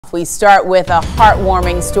off. We start with a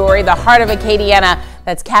heartwarming story, the heart of Acadiana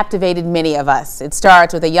that's captivated many of us. It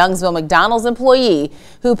starts with a Youngsville McDonald's employee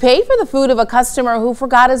who paid for the food of a customer who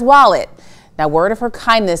forgot his wallet. Now, word of her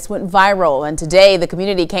kindness went viral, and today the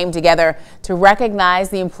community came together to recognize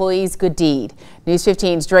the employee's good deed. News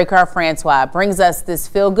 15's Dracar Francois brings us this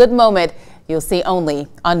feel-good moment you'll see only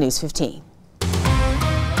on News 15.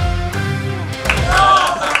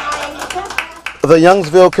 The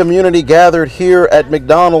Youngsville community gathered here at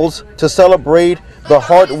McDonald's to celebrate the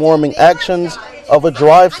heartwarming actions of a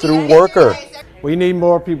drive-thru worker. We need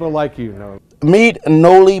more people like you, Noel. Meet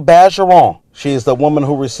Noelita Bergeron. She is the woman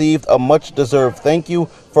who received a much-deserved thank you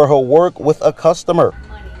for her work with a customer.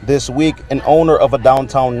 This week, an owner of a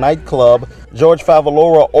downtown nightclub, George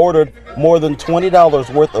Favalora, ordered more than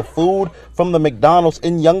 $20 worth of food from the McDonald's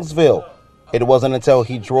in Youngsville. It wasn't until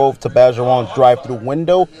he drove to Bergeron's drive-thru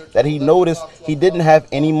window that he noticed he didn't have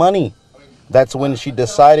any money. That's when she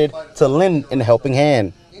decided to lend a helping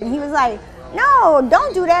hand. And he was like, "No,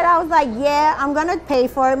 don't do that." I was like, "Yeah, I'm gonna pay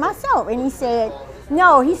for it myself." And he said,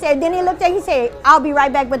 "No." He said, then he looked at, he said, "I'll be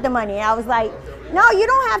right back with the money." And I was like, "No, you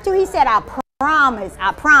don't have to." He said, "I promise,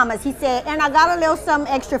 I promise." He said, "And I got a little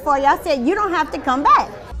something extra for you." I said, "You don't have to come back."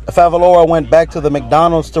 Favalora went back to the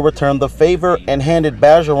McDonald's to return the favor and handed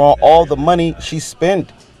Bergeron all the money she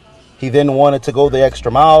spent. He then wanted to go the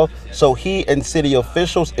extra mile, so he and city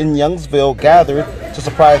officials in Youngsville gathered to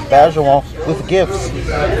surprise Bergeron with gifts.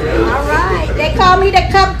 All right, they call me the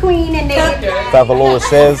Cup Queen, and Favalora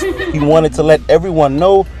says he wanted to let everyone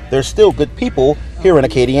know there's still good people here in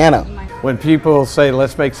Acadiana. When people say,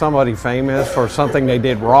 let's make somebody famous for something they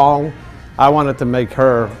did wrong, I wanted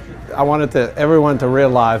everyone to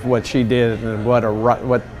realize what she did and what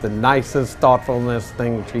the nicest thoughtfulness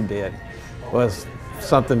thing she did was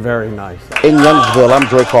something very nice. In Youngsville, I'm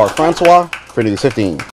Dracar Francois for News 15.